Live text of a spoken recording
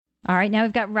All right, now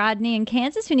we've got Rodney in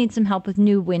Kansas who needs some help with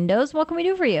new windows. What can we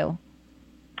do for you?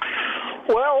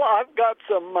 Well, I've got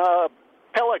some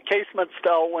pellet casement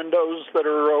style windows that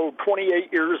are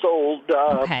 28 years old.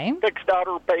 Okay. Fixed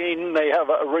outer pane. They have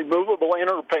a removable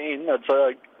inner pane that's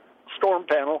a storm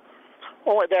panel.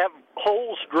 Only they have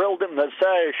holes drilled in the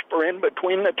sash for in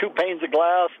between the two panes of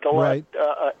glass to let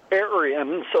air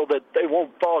in so that they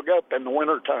won't fog up in the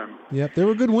wintertime. Yep, they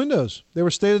were good windows. They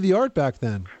were state-of-the-art back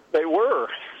then. They were.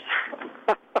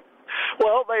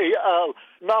 Well, they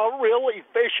not real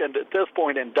efficient at this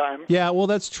point in time. Yeah, well,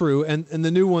 that's true. And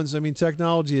the new ones, I mean,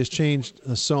 technology has changed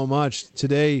so much.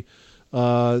 Today,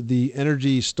 the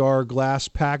Energy Star glass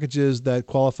packages that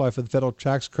qualify for the federal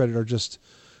tax credit are just,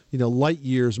 light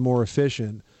years more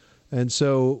efficient. And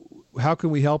so how can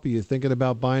we help you? Thinking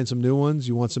about buying some new ones?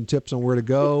 You want some tips on where to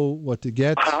go, what to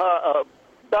get?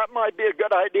 That might be a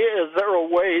good idea. Is there a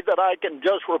way that I can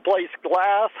just replace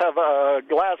glass, have a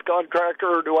glass contractor,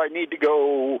 or do I need to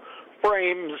go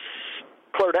frames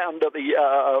clear down to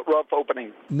the rough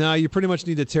opening? No, you pretty much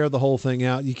need to tear the whole thing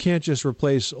out. You can't just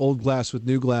replace old glass with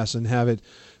new glass and have it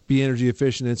be energy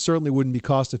efficient. It certainly wouldn't be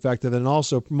cost effective, and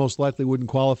also most likely wouldn't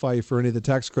qualify you for any of the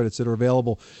tax credits that are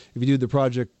available if you do the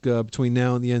project between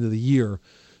now and the end of the year.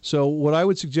 So what I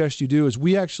would suggest you do is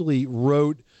we actually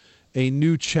wrote a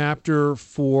new chapter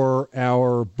for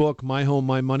our book, My Home,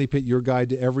 My Money Pit, Your Guide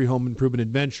to Every Home Improvement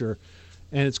Adventure.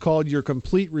 And it's called Your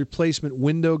Complete Replacement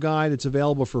Window Guide. It's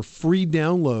available for free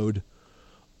download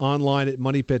online at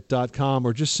moneypit.com,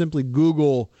 or just simply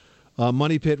Google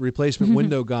Money Pit Replacement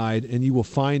Window Guide, and you will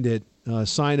find it.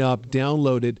 Sign up,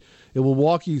 download it. It will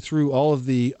walk you through all of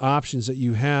the options that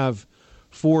you have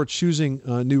for choosing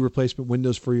new replacement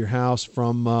windows for your house,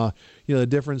 from the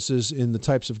differences in the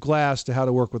types of glass to how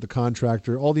to work with the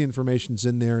contractor. All the information's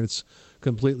in there, and it's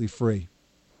completely free.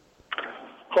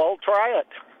 I'll try it.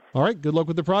 All right, good luck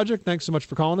with the project. Thanks so much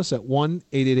for calling us at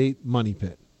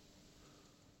 1-888-MONEY-PIT.